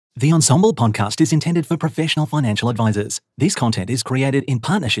The Ensombl podcast is intended for professional financial advisors. This content is created in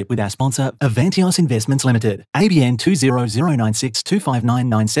partnership with our sponsor, Avantios Investments Limited, ABN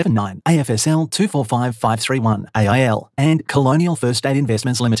 20096259979, AFSL 245531, AIL, and Colonial First State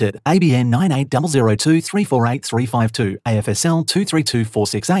Investments Limited, ABN 98002348352, AFSL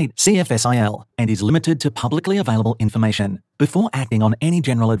 232468, CFSIL, and is limited to publicly available information. Before acting on any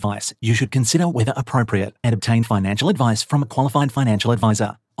general advice, you should consider whether appropriate and obtain financial advice from a qualified financial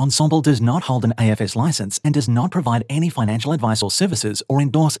advisor. Ensombl does not hold an AFS license and does not provide any financial advice or services or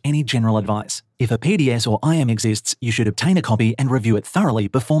endorse any general advice. If a PDS or IM exists, you should obtain a copy and review it thoroughly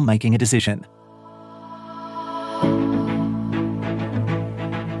before making a decision.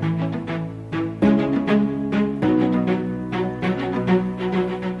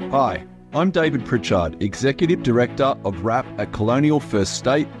 Hi, I'm David Pritchard, Executive Director of RAP at Colonial First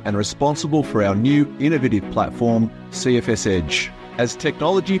State and responsible for our new innovative platform, CFS Edge. As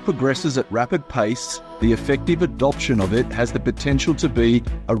technology progresses at rapid pace, the effective adoption of it has the potential to be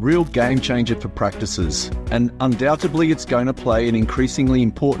a real game changer for practices, and undoubtedly it's going to play an increasingly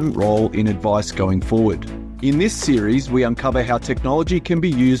important role in advice going forward. In this series, we uncover how technology can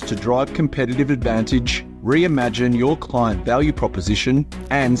be used to drive competitive advantage, reimagine your client value proposition,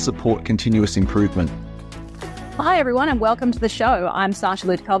 and support continuous improvement. Hi everyone and welcome to the show. I'm Sacha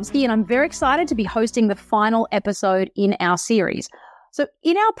and I'm very excited to be hosting the final episode in our series. So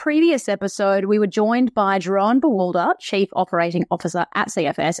in our previous episode, we were joined by Jerome Bewalder, Chief Operating Officer at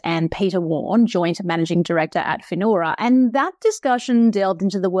CFS, and Peter Warne, Joint Managing Director at Finura. And that discussion delved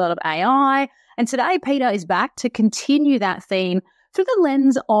into the world of AI. And today, Peter is back to continue that theme through the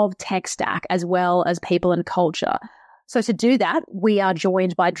lens of tech stack as well as people and culture. So to do that, we are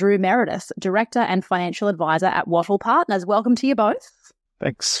joined by Drew Meredith, Director and Financial Advisor at Wattle Partners. Welcome to you both.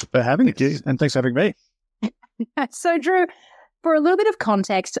 Thanks for having me, and thanks for having me. So Drew, for a little bit of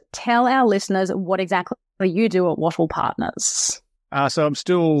context, tell our listeners what exactly you do at Wattle Partners. So I'm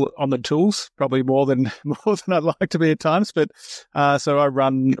still on the tools, probably more than I'd like to be at times. But so I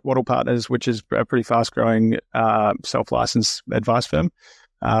run Wattle Partners, which is a pretty fast-growing self-licensed advice firm.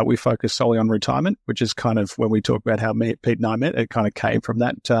 We focus solely on retirement, which is kind of when we talk about how Pete and I met. It kind of came from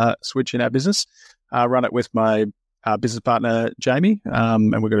that switch in our business. I run it with my business partner, Jamie,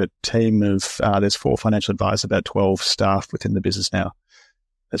 and we've got a team of, there's 4 financial advisors, about 12 staff within the business now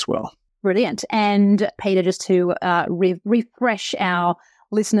as well. Brilliant. And Peter, just to refresh our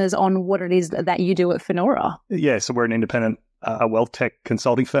listeners on what it is that you do at Finura. Yeah, so we're an independent wealth tech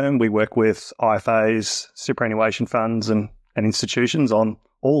consulting firm. We work with IFAs, superannuation funds and institutions on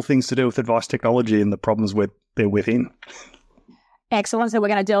all things to do with advice technology and the problems they're within. Excellent. So we're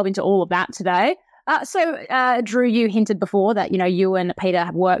going to delve into all of that today. Drew, you hinted before that, you and Peter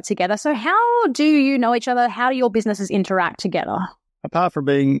have worked together. So how do you know each other? How do your businesses interact together? Apart from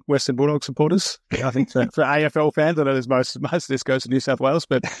being Western Bulldog supporters, I think for AFL fans, I know there's most of this goes to New South Wales,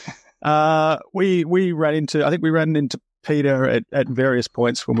 but we ran into Peter at various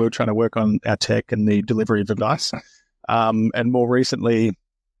points when we were trying to work on our tech and the delivery of advice. And more recently,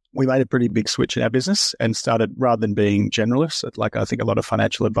 we made a pretty big switch in our business and started, rather than being generalists, like I think a lot of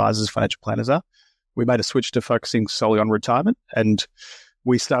financial advisors, financial planners are, we made a switch to focusing solely on retirement. And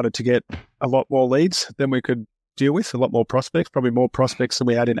we started to get a lot more leads than we could deal with, a lot more prospects, probably more prospects than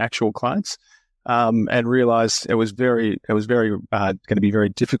we had in actual clients, and realized it was very going to be very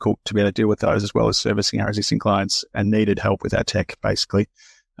difficult to be able to deal with those as well as servicing our existing clients, and needed help with our tech, basically.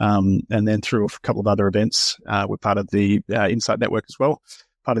 And then through a couple of other events, we're part of the Insight Network as well.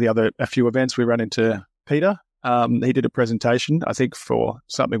 Part of a few events, we ran into Peter. He did a presentation, I think, for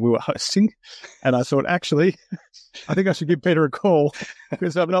something we were hosting. And I thought, actually, I think I should give Peter a call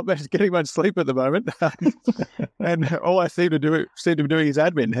because I'm not getting much sleep at the moment. And all I seem to be doing is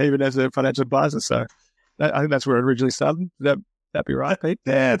admin, even as a financial advisor. So I think that's where it originally started. That'd be right, Pete?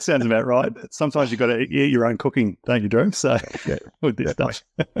 Yeah, it sounds about right. Sometimes you've got to eat your own cooking, don't you, Drew? So, yeah, with this stuff.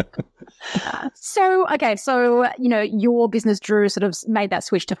 So, your business, Drew, sort of made that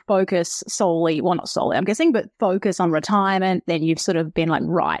switch to focus solely, well, not solely, I'm guessing, but focus on retirement. Then you've sort of been like,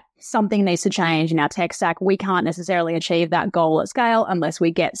 right, something needs to change in our tech stack. We can't necessarily achieve that goal at scale unless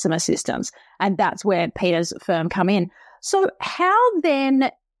we get some assistance. And that's where Peter's firm come in. So how then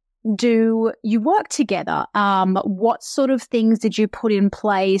do you work together? What sort of things did you put in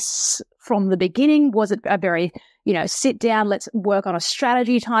place from the beginning? Was it a very, sit down, let's work on a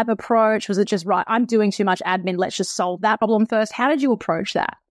strategy type approach? Was it just, right, I'm doing too much admin, let's just solve that problem first? How did you approach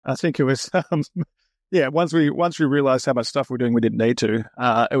that? I think it was, once we realized how much stuff we're doing we didn't need to,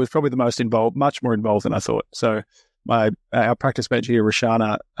 it was probably the most involved, much more involved than I thought. So our practice manager here,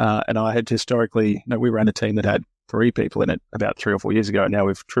 Rashana, and I had historically, we ran a team that had 3 people in it about 3 or 4 years ago. And now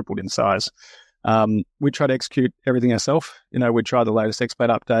we've tripled in size. We try to execute everything ourselves. We try the latest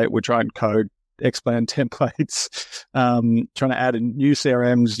Xplan update. We try and code Xplan templates, trying to add in new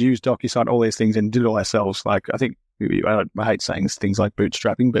CRMs, use DocuSign, all these things, and do it all ourselves. Like, I think, I hate saying things like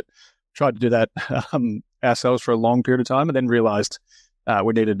bootstrapping, but tried to do that ourselves for a long period of time, and then realized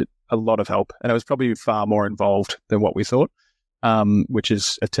we needed a lot of help. And it was probably far more involved than what we thought, which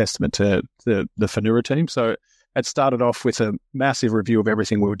is a testament to the Finura team. So it started off with a massive review of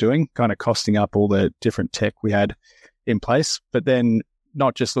everything we were doing, kind of costing up all the different tech we had in place, but then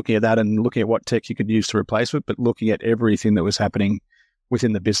not just looking at that and looking at what tech you could use to replace it, but looking at everything that was happening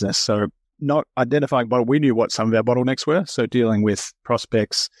within the business. So not identifying, but we knew what some of our bottlenecks were. So dealing with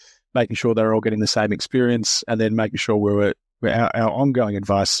prospects, making sure they're all getting the same experience, and then making sure our ongoing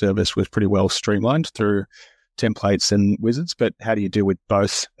advice service was pretty well streamlined through templates and wizards. But how do you deal with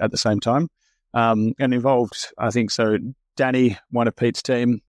both at the same time? And involved, I think, so Danny, one of Pete's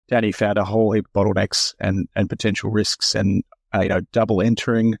team, Danny found a whole heap of bottlenecks and potential risks and double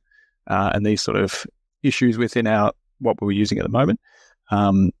entering and these sort of issues within what we were using at the moment,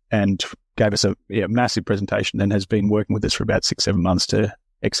 and gave us a massive presentation and has been working with us for about 6-7 months to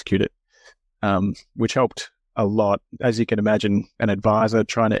execute it, which helped a lot. As you can imagine, an advisor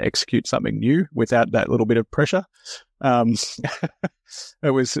trying to execute something new without that little bit of pressure,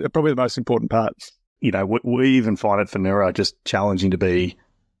 it was probably the most important part. We even find it for Finura just challenging to be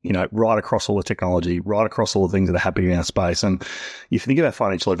right across all the technology, right across all the things that are happening in our space. And if you think about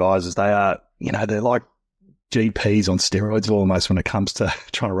financial advisors, they are, they're like GPs on steroids almost when it comes to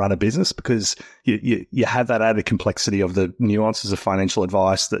trying to run a business, because you have that added complexity of the nuances of financial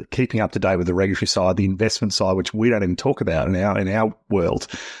advice, that keeping up to date with the regulatory side, the investment side, which we don't even talk about in our world.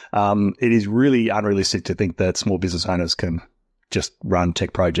 It is really unrealistic to think that small business owners can just run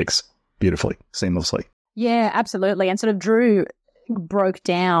tech projects beautifully, seamlessly. Yeah, absolutely. And sort of Drew broke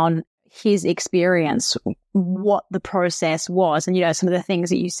down his experience, what the process was, and some of the things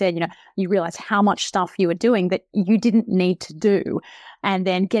that you said, you realize how much stuff you were doing that you didn't need to do, and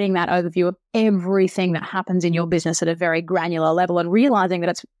then getting that overview of everything that happens in your business at a very granular level, and realizing that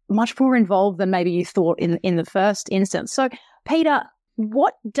it's much more involved than maybe you thought in the first instance. So, Peter,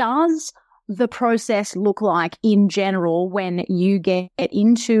 what does the process look like in general when you get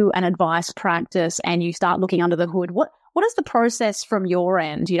into an advice practice and you start looking under the hood? What is the process from your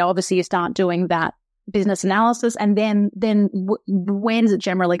end? Obviously you start doing that business analysis, and then where does it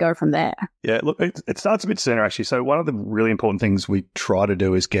generally go from there? Yeah, look, it starts a bit sooner actually. So one of the really important things we try to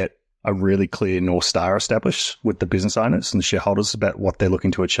do is get a really clear North Star established with the business owners and the shareholders about what they're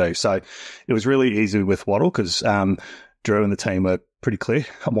looking to achieve. So it was really easy with Wattle because Drew and the team were pretty clear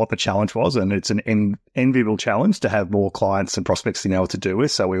on what the challenge was, and it's an enviable challenge to have more clients and prospects to know what to do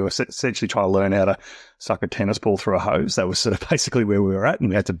with. So we were essentially trying to learn how to suck a tennis ball through a hose. That was sort of basically where we were at, and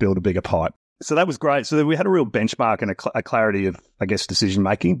we had to build a bigger pipe. So that was great. So we had a real benchmark and a clarity of, I guess,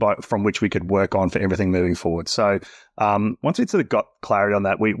 decision-making from which we could work on for everything moving forward. So once we sort of got clarity on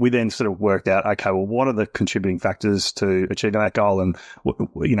that, we then sort of worked out, okay, well, what are the contributing factors to achieving that goal? And,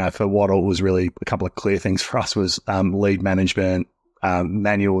 for Wattle, it was really a couple of clear things for us was lead management,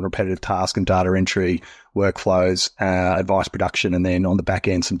 manual and repetitive task and data entry, workflows, advice production, and then on the back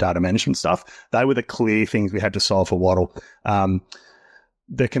end, some data management stuff. They were the clear things we had to solve for Wattle.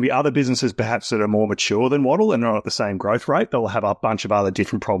 There can be other businesses perhaps that are more mature than Wattle and not at the same growth rate. They'll have a bunch of other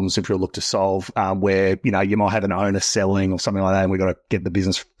different problems if you'll look to solve where, you might have an owner selling or something like that, and we've got to get the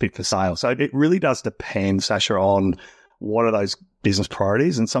business fit for sale. So it really does depend, Sacha, on what are those business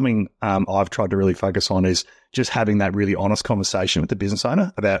priorities. And something I've tried to really focus on is just having that really honest conversation with the business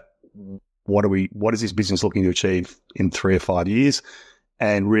owner about what is this business looking to achieve in 3 or 5 years?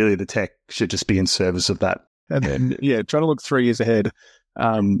 And really the tech should just be in service of that. And then, trying to look 3 years ahead.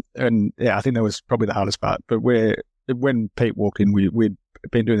 I think that was probably the hardest part. But when Pete walked in, we'd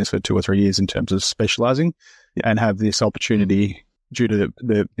been doing this for 2 or 3 years in terms of specializing and have this opportunity due to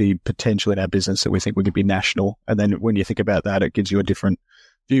the potential in our business that we think we could be national. And then when you think about that, it gives you a different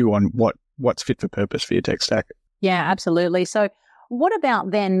view on what's fit for purpose for your tech stack. Yeah, absolutely. So what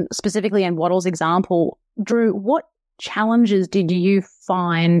about then specifically in Wattle's example, Drew, what challenges did you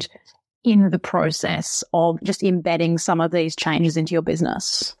find in the process of just embedding some of these changes into your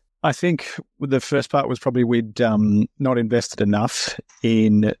business? I think the first part was probably we'd not invested enough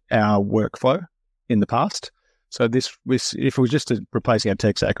in our workflow in the past. So if it was just replacing our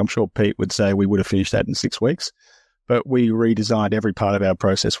tech stack, I'm sure Pete would say we would have finished that in 6 weeks. But we redesigned every part of our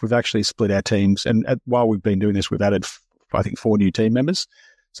process. We've actually split our teams. And while we've been doing this, we've added, I think, 4 new team members.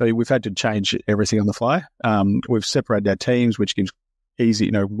 So we've had to change everything on the fly. We've separated our teams, which gives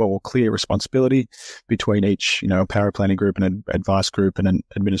easy, more clear responsibility between each, power planning group and an advice group and an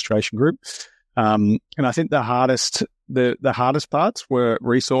administration group. And I think the hardest parts were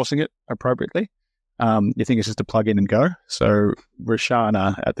resourcing it appropriately. You think it's just a plug in and go. So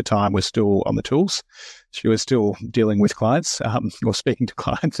Roshana at the time was still on the tools. She was still dealing with clients, or speaking to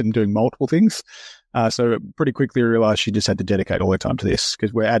clients and doing multiple things. So pretty quickly realized she just had to dedicate all her time to this,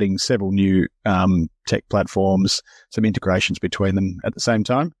 because we're adding several new tech platforms, some integrations between them at the same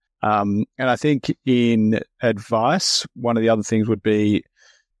time. And I think in advice, one of the other things would be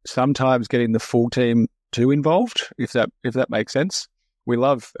sometimes getting the full team too involved, if that makes sense. We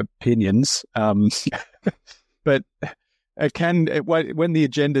love opinions, but when the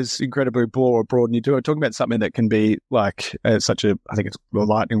agenda's incredibly broad and you're talking about something that can be like I think it's a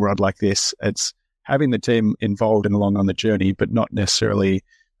lightning rod like this, it's having the team involved and along on the journey, but not necessarily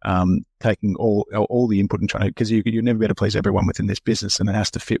taking all the input and trying to, because you'll never be able to please everyone within this business, and it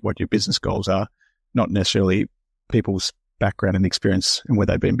has to fit what your business goals are, not necessarily people's background and experience and where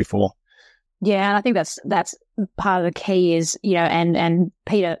they've been before. Yeah, and I think that's part of the key is, and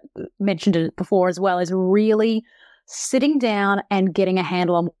Peter mentioned it before as well, is really sitting down and getting a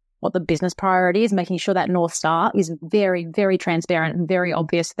handle on what the business priority is, making sure that North Star is very, very transparent and very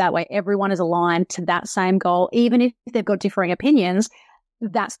obvious. That way everyone is aligned to that same goal. Even if they've got differing opinions,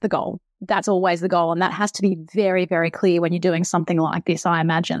 that's the goal. That's always the goal. And that has to be very, very clear when you're doing something like this, I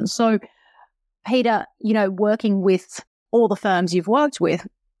imagine. So, Peter, working with all the firms you've worked with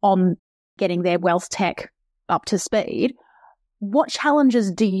on getting their wealth tech up to speed, what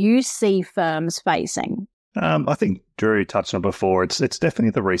challenges do you see firms facing? I think Drew touched on it before. It's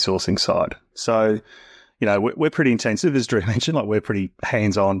definitely the resourcing side. So, we're pretty intensive, as Drew mentioned. Like, we're pretty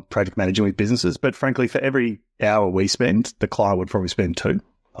hands-on project managing with businesses. But frankly, for every hour we spend, the client would probably spend 2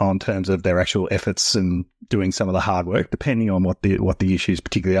 on terms of their actual efforts and doing some of the hard work, depending on what the issues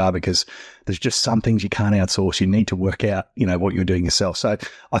particularly are, because there's just some things you can't outsource. You need to work out, what you're doing yourself. So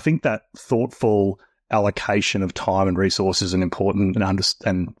I think that thoughtful allocation of time and resources is an important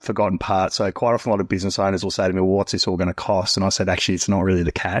and forgotten part. So quite often a lot of business owners will say to me, well, what's this all going to cost? And I said, actually, it's not really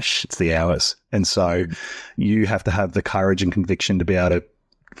the cash, it's the hours. And so you have to have the courage and conviction to be able to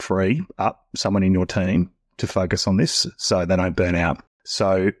free up someone in your team to focus on this so they don't burn out.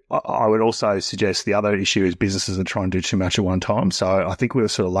 So I would also suggest the other issue is businesses are trying to do too much at one time. So I think we were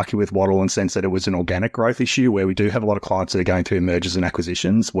sort of lucky with Wattle in the sense that it was an organic growth issue where we do have a lot of clients that are going through mergers and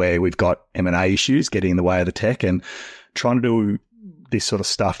acquisitions where we've got M&A issues getting in the way of the tech, and trying to do this sort of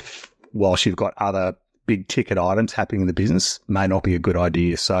stuff whilst you've got other big ticket items happening in the business may not be a good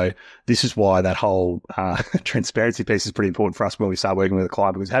idea. So this is why that whole transparency piece is pretty important for us when we start working with a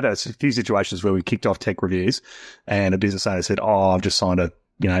client, because we had a few situations where we kicked off tech reviews and a business owner said, I've just signed a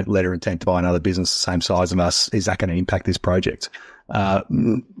letter of intent to buy another business the same size of us. Is that going to impact this project?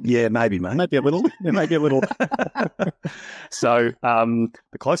 Yeah, maybe, mate. Maybe a little. Yeah, maybe a little. So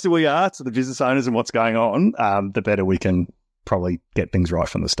the closer we are to the business owners and what's going on, the better we can probably get things right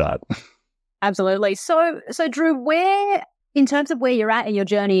from the start. Absolutely. So Drew, in terms of where you're at in your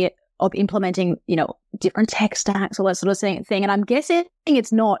journey of implementing, different tech stacks, all that sort of thing, and I'm guessing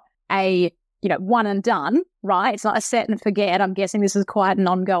it's not a, one and done, right? It's not a set and forget. I'm guessing this is quite an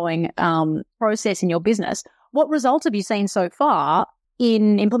ongoing process in your business. What results have you seen so far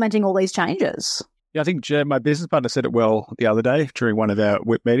in implementing all these changes? Yeah, I think my business partner said it well the other day during one of our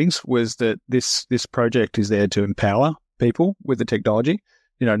WIP meetings, was that this project is there to empower people with the technology.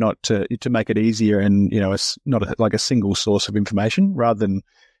 Not to make it easier, and it's not like a single source of information. Rather than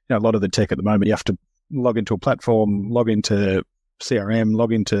a lot of the tech at the moment, you have to log into a platform, log into CRM,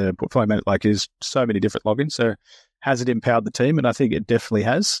 log into portfolio management. Like, there's so many different logins. So, has it empowered the team? And I think it definitely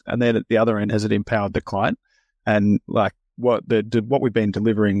has. And then at the other end, has it empowered the client? And like what we've been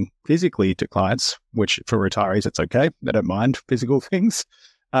delivering physically to clients, which for retirees it's okay, they don't mind physical things,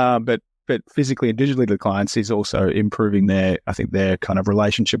 but physically and digitally to clients is also improving their kind of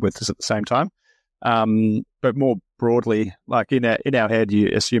relationship with us at the same time. But more broadly, like in our head, you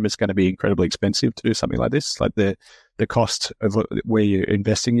assume it's going to be incredibly expensive to do something like this. Like the cost of where you're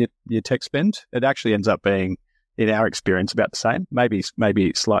investing your tech spend, it actually ends up being, in our experience, about the same,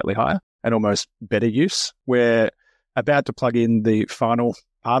 maybe slightly higher and almost better use. We're about to plug in the final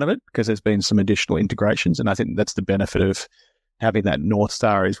part of it because there's been some additional integrations, and I think that's the benefit of having that North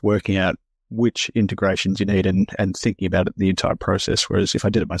Star, is working out which integrations you need and thinking about it the entire process. Whereas if I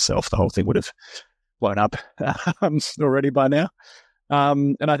did it myself, the whole thing would have blown up already by now.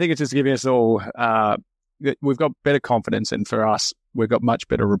 And I think it's just giving us all, we've got better confidence, and for us, we've got much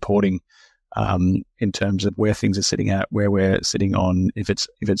better reporting in terms of where things are sitting at, where we're sitting on, if it's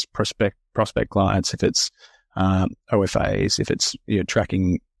prospect clients, if it's OFAs, if it's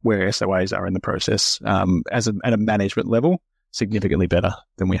tracking where SOAs are in the process, at a management level, significantly better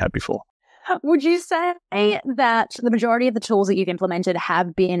than we had before. Would you say that the majority of the tools that you've implemented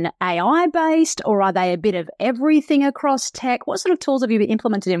have been AI-based, or are they a bit of everything across tech? What sort of tools have you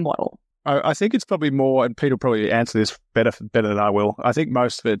implemented in Wattle? I think it's probably more, and Pete will probably answer this better than I will. I think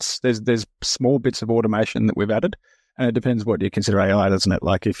most of it's, there's small bits of automation that we've added, and it depends what you consider AI, doesn't it?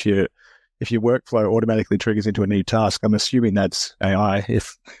 Like if your workflow automatically triggers into a new task, I'm assuming that's AI.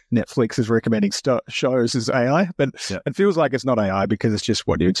 If Netflix is recommending shows as AI, but It feels like it's not AI because it's just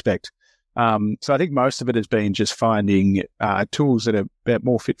what you expect. So I think most of it has been just finding tools that are a bit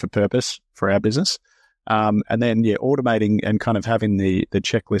more fit for purpose for our business. And then, automating and kind of having the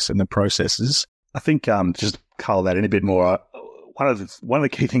checklist and the processes. I think just color that in a bit more. One of the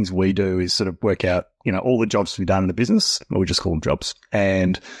key things we do is sort of work out, all the jobs to be done in the business, or we just call them jobs,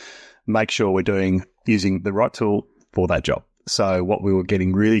 and make sure we're using the right tool for that job. So what we were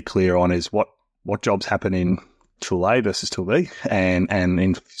getting really clear on is what jobs happen in tool A versus tool B, and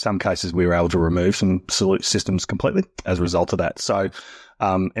in some cases we were able to remove some systems completely as a result of that. So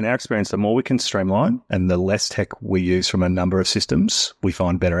in our experience, the more we can streamline and the less tech we use from a number of systems, we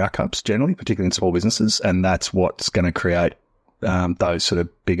find better outcomes generally, particularly in small businesses, and that's what's going to create those sort of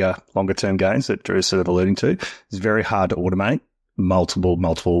bigger, longer term gains that Drew is sort of alluding to. It's very hard to automate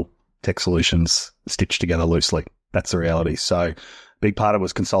multiple tech solutions stitched together loosely. That's the reality. So big part of it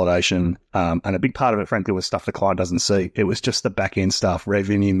was consolidation, and a big part of it, frankly, was stuff the client doesn't see. It was just the back-end stuff,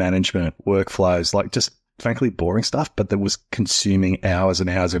 revenue management, workflows, like just, frankly, boring stuff, but that was consuming hours and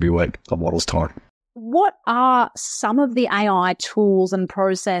hours every week of Wattle's time. What are some of the AI tools and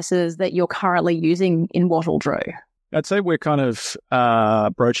processes that you're currently using in Wattle, Drew? I'd say we're kind of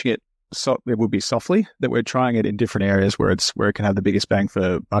broaching it. It would be softly, that we're trying it in different areas where it can have the biggest bang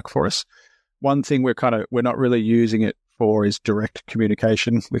for buck for us. One thing we're not really using it for is direct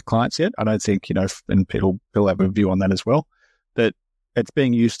communication with clients yet. I don't think, and Pete'll have a view on that as well, that it's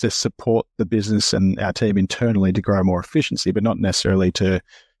being used to support the business and our team internally to grow more efficiency, but not necessarily to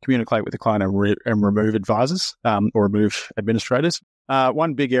communicate with the client and remove advisors or remove administrators.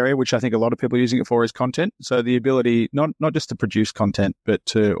 One big area, which I think a lot of people are using it for, is content. So the ability not just to produce content, but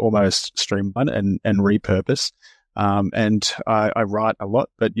to almost streamline and repurpose. And I write a lot,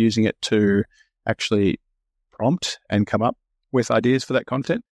 but using it to actually prompt and come up with ideas for that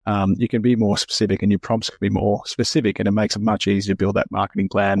content. You can be more specific, and your prompts can be more specific, and it makes it much easier to build that marketing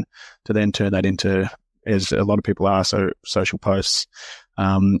plan to then turn that into, as a lot of people are, so social posts,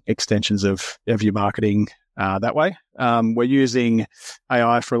 extensions of your marketing that way. We're using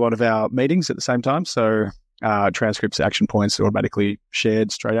AI for a lot of our meetings at the same time. So transcripts, action points are automatically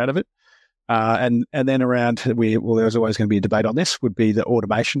shared straight out of it. And then around, there's always going to be a debate on this, would be the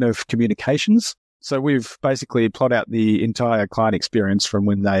automation of communications. So we've basically plotted out the entire client experience from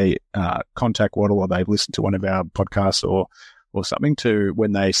when they contact Wattle or they've listened to one of our podcasts or something to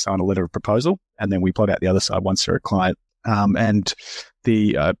when they sign a letter of proposal. And then we plot out the other side once they're a client. And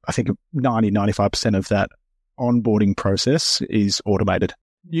I think 95% of that onboarding process is automated.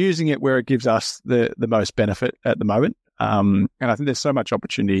 Using it where it gives us the most benefit at the moment. And I think there's so much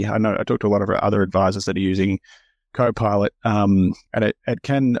opportunity. I know I talked to a lot of our other advisors that are using Copilot, and it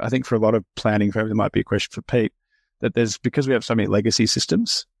can, I think for a lot of planning firms, it might be a question for Pete, that because we have so many legacy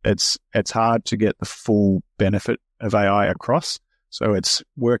systems, it's hard to get the full benefit of AI across. So it's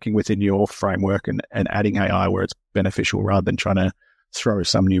working within your framework and adding AI where it's beneficial rather than trying to throw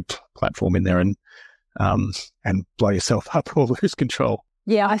some new platform in there and blow yourself up or lose control.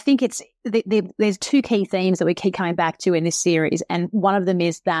 Yeah, I think there's two key themes that we keep coming back to in this series. And one of them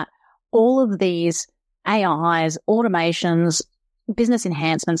is that all of these AIs, automations, business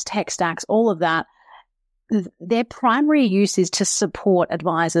enhancements, tech stacks, all of that, their primary use is to support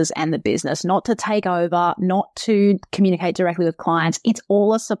advisors and the business, not to take over, not to communicate directly with clients. It's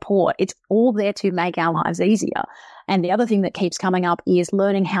all a support. It's all there to make our lives easier. And the other thing that keeps coming up is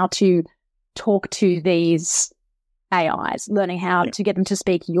learning how to talk to these AIs, learning how to get them to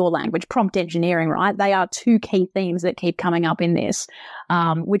speak your language, prompt engineering, right? They are two key themes that keep coming up in this,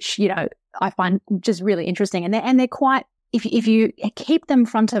 which, I find just really interesting. And they're quite, if you keep them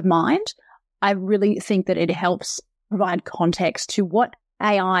front of mind, I really think that it helps provide context to what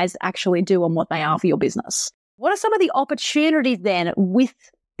AIs actually do and what they are for your business. What are some of the opportunities then with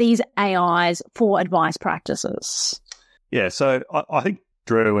these AIs for advice practices? Yeah, so I think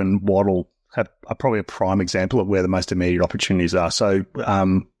Drew and Wattle are probably a prime example of where the most immediate opportunities are. So,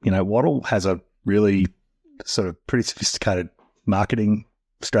 Wattle has a really sort of pretty sophisticated marketing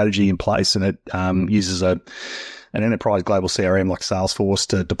strategy in place, and it uses an enterprise global CRM like Salesforce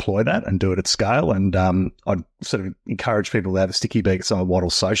to deploy that and do it at scale. And I'd sort of encourage people to have a sticky beak at some of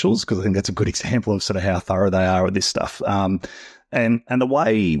Wattle's socials, because I think that's a good example of sort of how thorough they are with this stuff. And the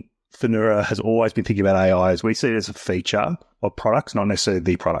way Finura has always been thinking about AI is we see it as a feature of products, not necessarily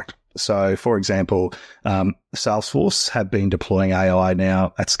the product. So, for example, Salesforce have been deploying AI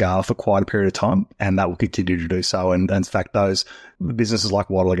now at scale for quite a period of time, and that will continue to do so. And in fact, those businesses like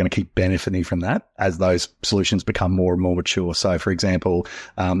Wattle are going to keep benefiting from that as those solutions become more and more mature. So, for example,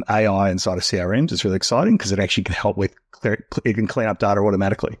 AI inside of CRMs is really exciting because it actually can help with it can clean up data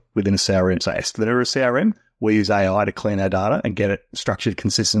automatically within a CRM. So, as Finura CRM, we use AI to clean our data and get it structured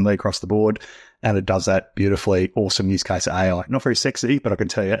consistently across the board. And it does that beautifully. Awesome use case of AI. Not very sexy, but I can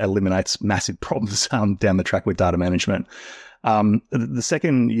tell you it eliminates massive problems down the track with data management. The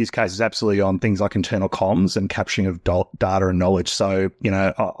second use case is absolutely on things like internal comms and capturing of data and knowledge. So,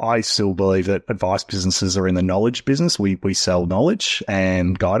 I still believe that advice businesses are in the knowledge business. We sell knowledge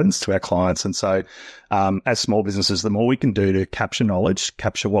and guidance to our clients. And so, as small businesses, the more we can do to capture knowledge,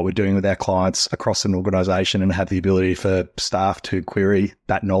 capture what we're doing with our clients across an organization, and have the ability for staff to query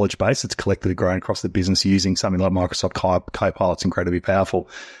that knowledge base that's collectively grown across the business using something like Microsoft Copilot's incredibly powerful,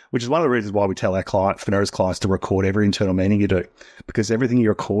 which is one of the reasons why we tell our Finura's clients to record every internal meeting you do, because everything you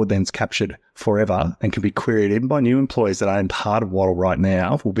record then is captured forever and can be queried even by new employees that aren't part of Wattle right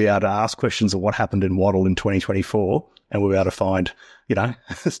now. We'll be able to ask questions of what happened in Wattle in 2024, and we'll be able to find,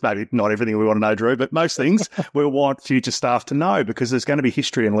 it's maybe not everything we want to know, Drew, but most things we'll want future staff to know, because there's going to be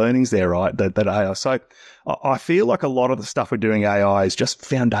history and learnings there, right? That AI. So I feel like a lot of the stuff we're doing AI is just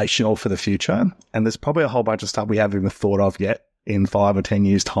foundational for the future. And there's probably a whole bunch of stuff we haven't even thought of yet. In 5 or 10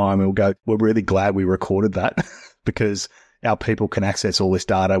 years' time, we'll go, we're really glad we recorded that because our people can access all this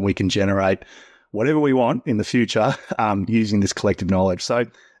data. We can generate whatever we want in the future using this collective knowledge. So,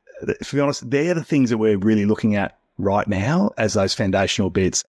 to be honest, they're the things that we're really looking at right now as those foundational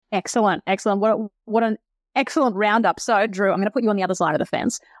bits. Excellent. What an excellent roundup. So, Drew, I'm going to put you on the other side of the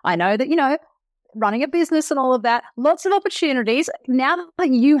fence. I know that, running a business and all of that, lots of opportunities. Now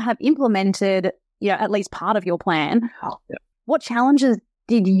that you have implemented, at least part of your plan, what challenges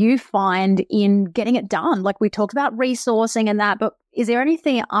did you find in getting it done? Like we talked about resourcing and that, but is there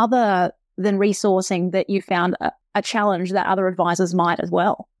anything other than resourcing that you found a challenge that other advisors might as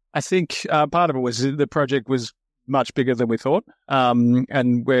well? I think part of it was the project was much bigger than we thought.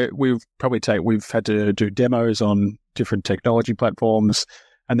 And we've had to do demos on different technology platforms,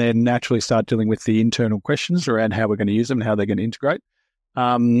 and then naturally start dealing with the internal questions around how we're going to use them and how they're going to integrate.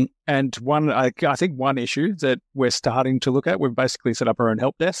 And I think one issue that we're starting to look at, we've basically set up our own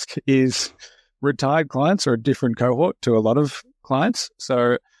help desk, is retired clients are a different cohort to a lot of clients.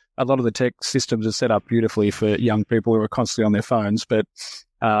 So a lot of the tech systems are set up beautifully for young people who are constantly on their phones, but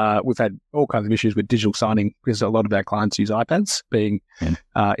we've had all kinds of issues with digital signing because a lot of our clients use iPads, being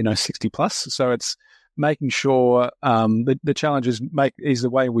 60 plus. So it's making sure the challenge is the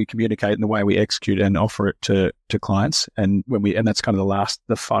way we communicate and the way we execute and offer it to clients, and that's kind of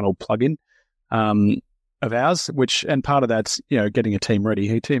the final plugin of ours. And part of that's getting a team ready,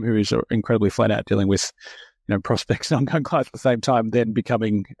 a team who is incredibly flat out dealing with prospects and ongoing clients at the same time, then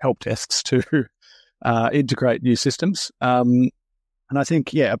becoming help desks to integrate new systems. And I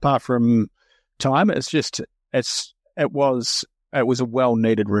think apart from time, it was a well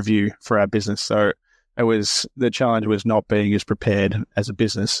needed review for our business. So the challenge was not being as prepared as a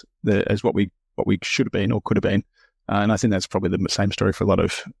business as what we should have been or could have been. And I think that's probably the same story for a lot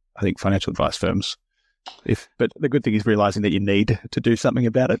of, I think, financial advice firms. But the good thing is realizing that you need to do something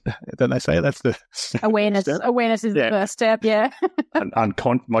about it. Don't they say that's the awareness? Awareness is the first step. Yeah.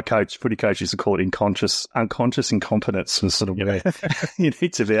 My footy coach used to call it unconscious incompetence was sort of where you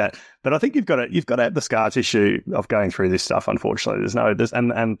need to be at. But I think you've got to have the scar tissue of going through this stuff. Unfortunately,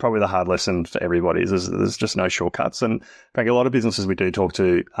 and probably the hard lesson for everybody is there's just no shortcuts. And frankly, a lot of businesses we do talk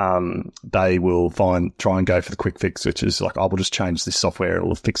to, they will try and go for the quick fix, which is like, we'll just change this software,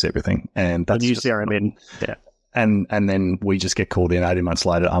 it'll fix everything. And that's use CRM in. Yeah. And then we just get called in 18 months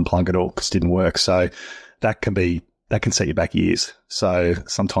later to unplug it all because it didn't work. So that can set you back years. So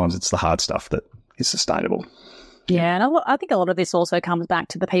sometimes it's the hard stuff that is sustainable. Yeah, and I think a lot of this also comes back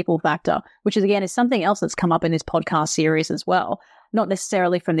to the people factor, which is something else that's come up in this podcast series as well. Not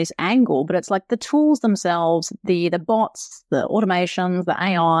necessarily from this angle, but it's like the tools themselves, the bots, the automations, the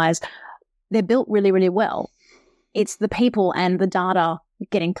AIs, they're built really, really well. It's the people and the data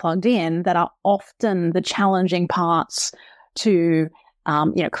getting plugged in that are often the challenging parts to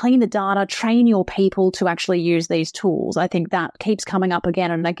clean the data, train your people to actually use these tools. I think that keeps coming up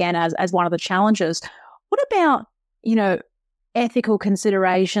again and again as one of the challenges. What about, ethical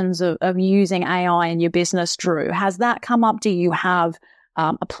considerations of using AI in your business, Drew? Has that come up? Do you have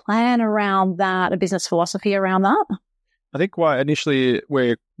a plan around that, a business philosophy around that? I think why initially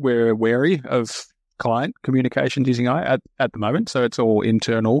we're wary of client communications using AI at the moment, so it's all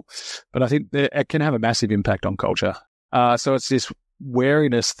internal. But I think it can have a massive impact on culture. So it's this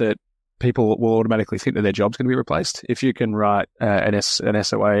wariness that people will automatically think that their job's going to be replaced. If you can write an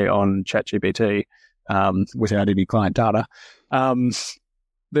SOA on ChatGPT without any client data,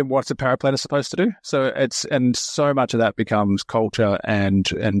 then what's a paraplanner supposed to do? So so much of that becomes culture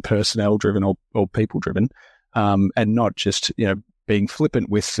and personnel driven or people driven, and not just being flippant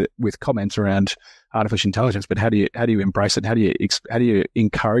with comments around artificial intelligence. But how do you embrace it? How do you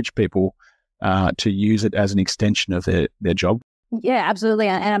encourage people to use it as an extension of their job? Yeah, absolutely.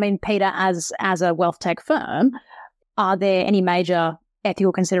 And I mean, Peter, as a wealth tech firm, are there any major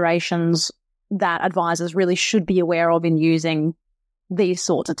ethical considerations that advisors really should be aware of in using these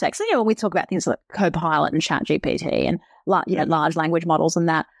sorts of techs? When we talk about things like Copilot and ChatGPT and large language models and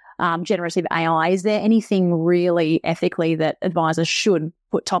that generative AI, is there anything really ethically that advisors should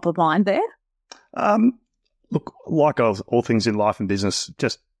put top of mind there? Look, like all things in life and business,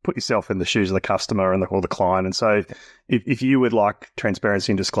 just put yourself in the shoes of the customer or the client. And so if you would like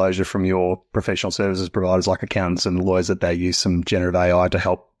transparency and disclosure from your professional services providers like accountants and lawyers that they use some generative AI to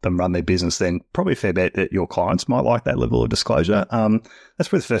help them run their business, then probably a fair bet that your clients might like that level of disclosure. That's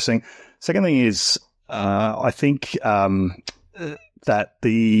probably the first thing. Second thing is I think that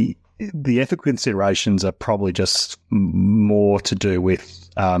the ethical considerations are probably just more to do with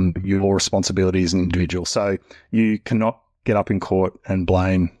your responsibilities as an individual. So you cannot get up in court and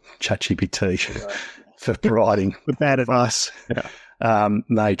blame ChatGPT for providing bad advice.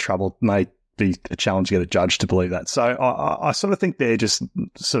 May be a challenge to get a judge to believe that. So I sort of think they're just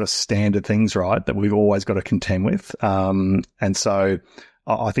sort of standard things, right, that we've always got to contend with. And so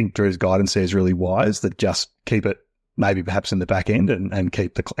I think Drew's guidance there is really wise, that just keep it maybe perhaps in the back end and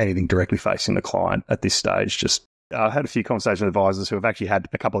keep anything directly facing the client at this stage. Just I've had a few conversations with advisors who have actually had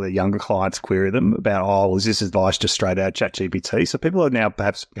a couple of their younger clients query them about, is this advice just straight out of ChatGPT? So people are now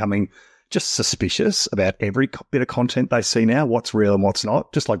perhaps becoming just suspicious about every bit of content they see now, what's real and what's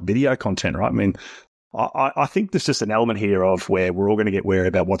not, just like video content, right? I mean, I think there's just an element here of where we're all going to get wary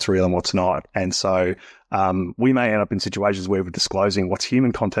about what's real and what's not. And so we may end up in situations where we're disclosing what's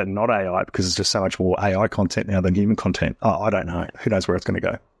human content and not AI, because there's just so much more AI content now than human content. I don't know. Who knows where it's going to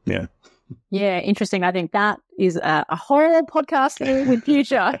go? Yeah. Yeah, interesting. I think that is a whole podcast with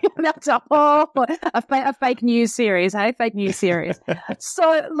future. That's a fake news series, hey? Fake news series.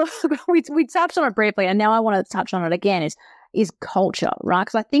 So look, we touched on it briefly, and now I want to touch on it again, is culture, right?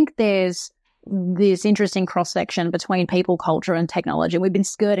 Because I think there's this interesting cross-section between people, culture, and technology. We've been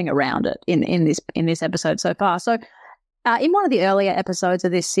skirting around it in this episode so far. So in one of the earlier episodes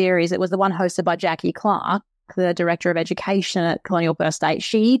of this series, it was the one hosted by Jackie Clark, the Director of Education at Colonial First State.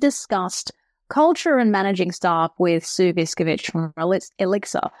 She discussed culture and managing staff with Sue Viscovich from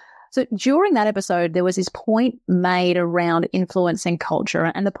Elixir. So during that episode, there was this point made around influencing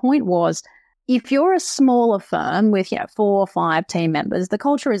culture. And the point was, if you're a smaller firm with 4 or 5 team members, the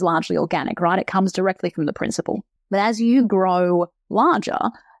culture is largely organic, right? It comes directly from the principal. But as you grow larger,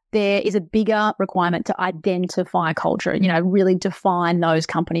 there is a bigger requirement to identify culture, really define those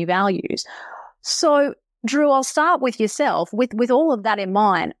company values. So Drew, I'll start with yourself. With all of that in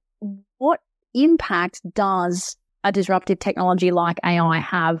mind, what impact does a disruptive technology like AI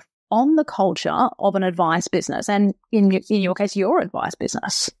have on the culture of an advice business, and in your case, your advice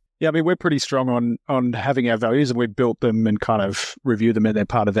business? Yeah, I mean, we're pretty strong on having our values, and we've built them and kind of review them, and they're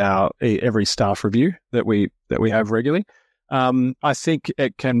part of our every staff review that we have regularly. I think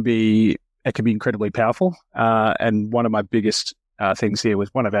it can be incredibly powerful, and one of my biggest things here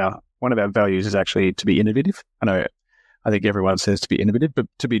was one of our values is actually to be innovative. I think everyone says to be innovative, but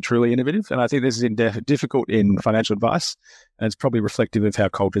to be truly innovative. And I think this is difficult in financial advice, and it's probably reflective of how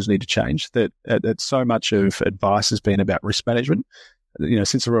cultures need to change. That so much of advice has been about risk management.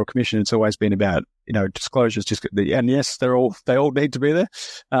 Since the Royal Commission, it's always been about disclosures. And yes, they all need to be there.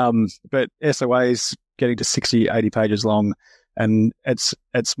 But SOAs getting to 60, 80 pages long. And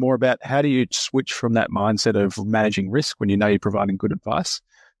it's more about how do you switch from that mindset of managing risk when you're providing good advice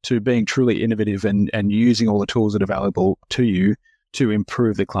to being truly innovative and using all the tools that are available to you to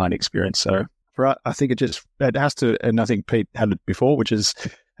improve the client experience. So I think it has to, and I think Pete had it before, which is,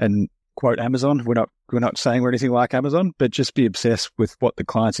 and quote Amazon, we're not saying we're anything like Amazon, but just be obsessed with what the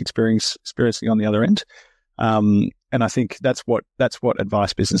client's experiencing on the other end. And I think that's what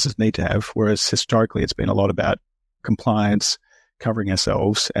advice businesses need to have, whereas historically it's been a lot about compliance, covering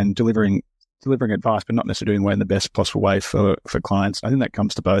ourselves, and delivering delivering advice, but not necessarily doing it in the best possible way for clients. I think that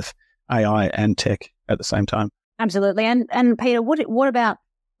comes to both AI and tech at the same time. Absolutely. And Peter, what about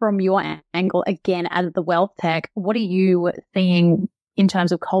from your angle, again, as the wealth tech, what are you seeing in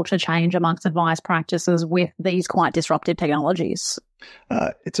terms of culture change amongst advice practices with these quite disruptive technologies?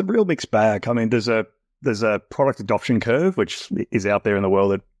 It's a real mixed bag. I mean, there's a product adoption curve, which is out there in the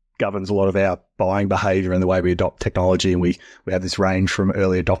world that governs a lot of our buying behavior and the way we adopt technology. And we have this range from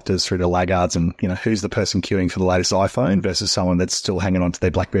early adopters through to laggards, and, who's the person queuing for the latest iPhone versus someone that's still hanging on to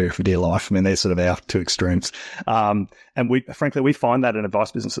their BlackBerry for dear life. I mean, they're sort of our two extremes. And we find that in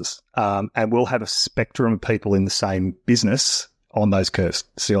advice businesses. And we'll have a spectrum of people in the same business on those curves.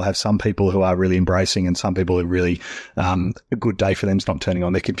 So you'll have some people who are really embracing and some people who really, a good day for them is not turning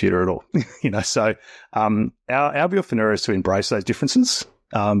on their computer at all. So our view of Finura is to embrace those differences,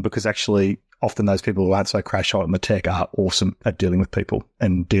 because actually often those people who aren't so crash hot in the tech are awesome at dealing with people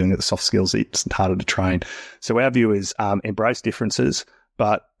and dealing with the soft skills. It's harder to train. So our view is embrace differences,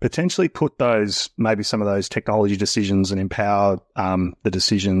 but potentially put maybe some of those technology decisions and empower the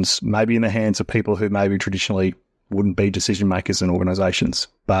decisions maybe in the hands of people who maybe traditionally wouldn't be decision makers in organizations,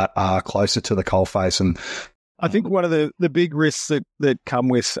 but are closer to the coalface. And I think one of the big risks that come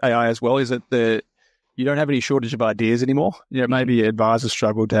with AI as well is that you don't have any shortage of ideas anymore. Maybe advisors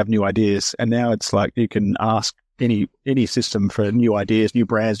struggle to have new ideas, and now it's like you can ask any system for new ideas, new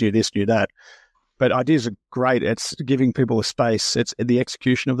brands, new this, new that. But ideas are great. It's giving people a space. It's the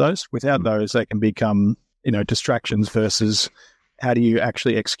execution of those. Without those, they can become distractions versus how do you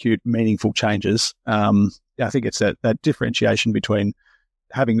actually execute meaningful changes. I think it's that differentiation between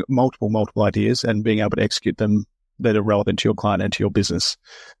having multiple ideas and being able to execute them that are relevant to your client and to your business,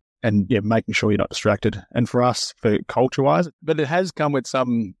 and making sure you're not distracted. And for us, for culture-wise, but it has come with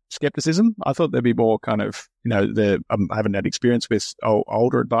some skepticism. I thought there'd be more kind of, I haven't had experience with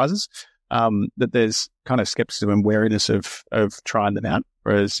older advisors, that there's kind of skepticism and wariness of trying them out,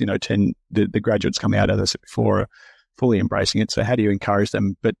 whereas, the graduates coming out, as I said before, are fully embracing it. So how do you encourage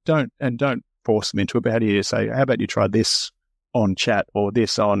them, but don't force them into it, but how do you say, how about you try this on chat or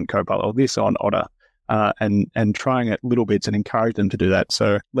this on Copilot or this on Otter, and trying it little bits and encourage them to do that.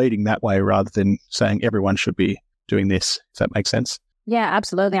 So leading that way rather than saying everyone should be doing this, if that makes sense. Yeah,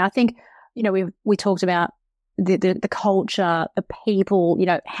 absolutely. I think, we talked about the culture, the people,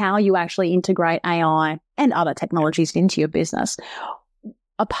 how you actually integrate AI and other technologies into your business.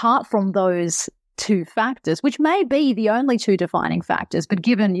 Apart from those two factors, which may be the only two defining factors, but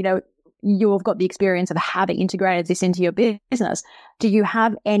given, you've got the experience of having integrated this into your business, do you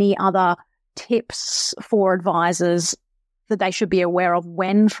have any other tips for advisors that they should be aware of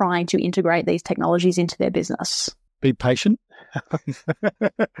when trying to integrate these technologies into their business? Be patient.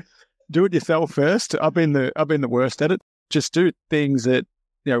 Do it yourself first. I've been the worst at it. Just do things that,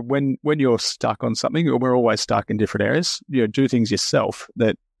 when you're stuck on something, or we're always stuck in different areas, do things yourself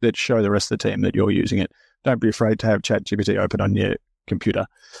that show the rest of the team that you're using it. Don't be afraid to have ChatGPT open on your computer,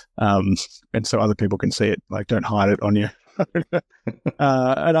 and so other people can see it. Like, don't hide it on you.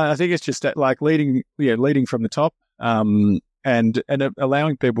 And I think it's just like leading from the top, and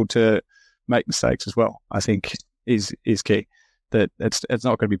allowing people to make mistakes as well, I think is key. That it's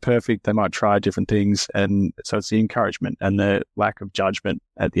not going to be perfect. They might try different things, and so it's the encouragement and the lack of judgment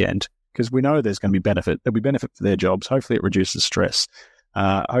at the end, because we know there's going to be benefit. There'll be benefit for their jobs. Hopefully, it reduces stress.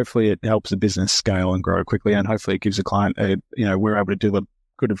 Hopefully, it helps the business scale and grow quickly, and hopefully, it gives a client we're able to deliver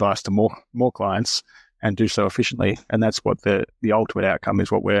good advice to more clients and do so efficiently. And that's what the ultimate outcome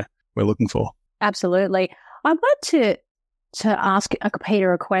is, what we're looking for. Absolutely. I wanted to ask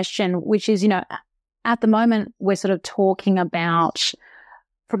Peter a question, which is, at the moment, we're sort of talking about,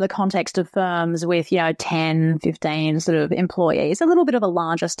 from the context of firms with, 10, 15 sort of employees, a little bit of a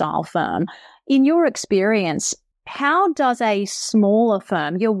larger style firm. In your experience, how does a smaller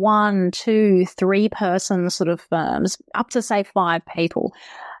firm, your 1, 2, 3 person sort of firms, up to say 5 people,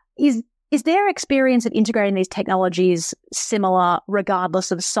 is their experience of integrating these technologies similar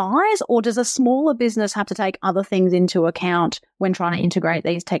regardless of size, or does a smaller business have to take other things into account when trying to integrate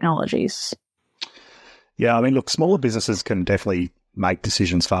these technologies? Yeah, I mean, look, smaller businesses can definitely make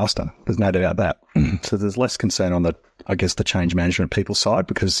decisions faster. There's no doubt about that. So there's less concern on the change management people side,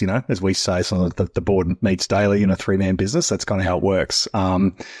 because, as we say, the board meets daily in a 3-man business. That's kind of how it works.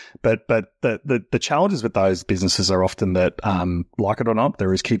 But the challenges with those businesses are often that, like it or not,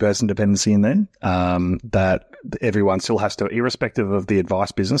 there is key person dependency in there, that everyone still has to, irrespective of the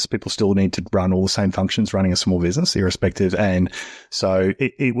advice business, people still need to run all the same functions running a small business, irrespective. And so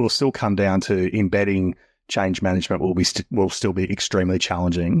it will still come down to embedding change management will still be extremely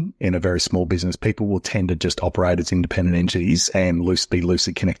challenging in a very small business. People will tend to just operate as independent entities and be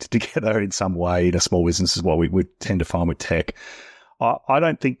loosely connected together in some way in a small business is what we would tend to find with tech. I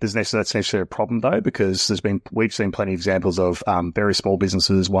don't think that's necessarily a problem though, because we've seen plenty of examples of very small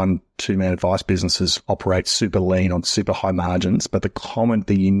businesses, 1-2 man advice businesses operate super lean on super high margins. But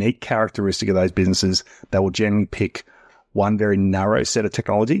the unique characteristic of those businesses, they will generally pick one very narrow set of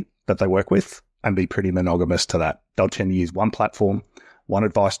technology that they work with and be pretty monogamous to that. They'll tend to use one platform, one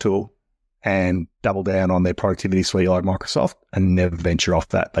advice tool, and double down on their productivity suite like Microsoft and never venture off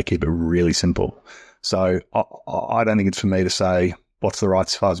that. They keep it really simple. So I don't think it's for me to say what's the right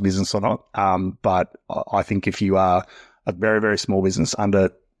size business or not. But I think if you are a very, very small business under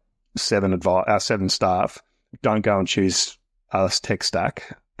 7 staff, don't go and choose a tech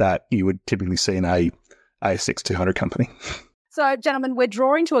stack that you would typically see in a ASX 200 company. So, gentlemen, we're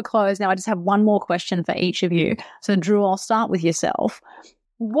drawing to a close now. I just have one more question for each of you. So, Drew, I'll start with yourself.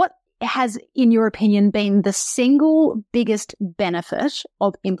 What has, in your opinion, been the single biggest benefit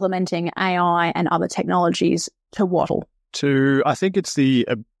of implementing AI and other technologies to Wattle? I think it's the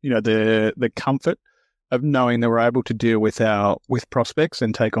comfort of knowing that we're able to deal with prospects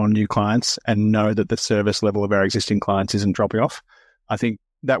and take on new clients and know that the service level of our existing clients isn't dropping off. I think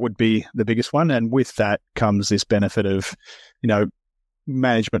that would be the biggest one. And with that comes this benefit of,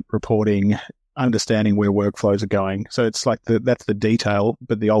 management reporting, understanding where workflows are going. So it's like that's the detail,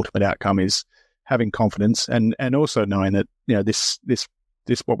 but the ultimate outcome is having confidence and also knowing that, this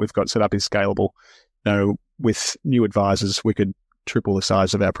what we've got set up is scalable. With new advisors, we could triple the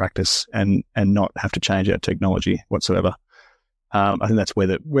size of our practice and not have to change our technology whatsoever. I think that's where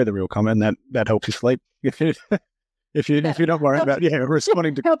the real comment, and that helps you sleep. If you're not worried about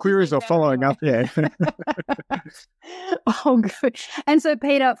responding to queries or following up, Oh, good. And so,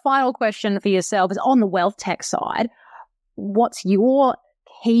 Peter, final question for yourself is on the wealth tech side. What's your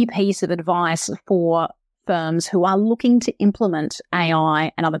key piece of advice for firms who are looking to implement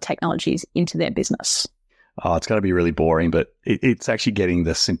AI and other technologies into their business? Oh, it's going to be really boring, but it's actually getting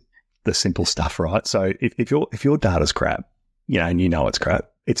the simple stuff right. So if your data's crap, and it's crap,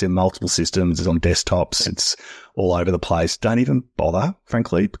 it's in multiple systems, it's on desktops, it's all over the place. Don't even bother,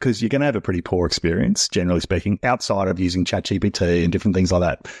 frankly, because you're going to have a pretty poor experience, generally speaking, outside of using ChatGPT and different things like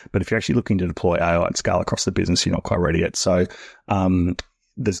that. But if you're actually looking to deploy AI at scale across the business, you're not quite ready yet. So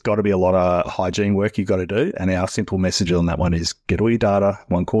there's got to be a lot of hygiene work you've got to do. And our simple message on that one is get all your data,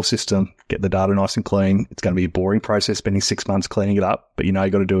 one core system, get the data nice and clean. It's going to be a boring process, spending 6 months cleaning it up, but you've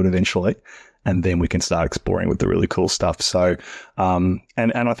got to do it eventually. And then we can start exploring with the really cool stuff. So, and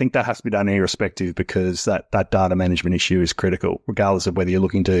I think that has to be done irrespective, because that data management issue is critical, regardless of whether you're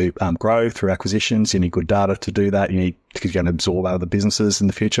looking to grow through acquisitions. You need good data to do that. Because you're going to absorb other businesses in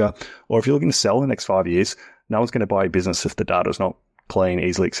the future. Or if you're looking to sell in the next 5 years, no one's going to buy a business if the data is not clean,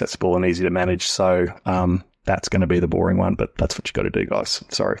 easily accessible, and easy to manage. So, that's going to be the boring one, but that's what you got to do, guys.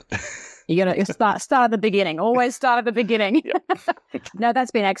 Sorry. You got to start at the beginning. Always start at the beginning. No,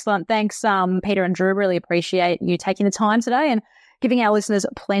 that's been excellent. Thanks, Peter and Drew. Really appreciate you taking the time today and giving our listeners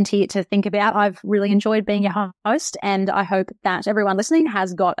plenty to think about. I've really enjoyed being your host, and I hope that everyone listening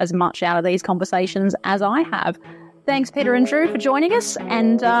has got as much out of these conversations as I have. Thanks, Peter and Drew, for joining us,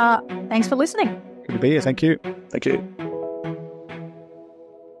 and thanks for listening. Good to be here. Thank you. Thank you.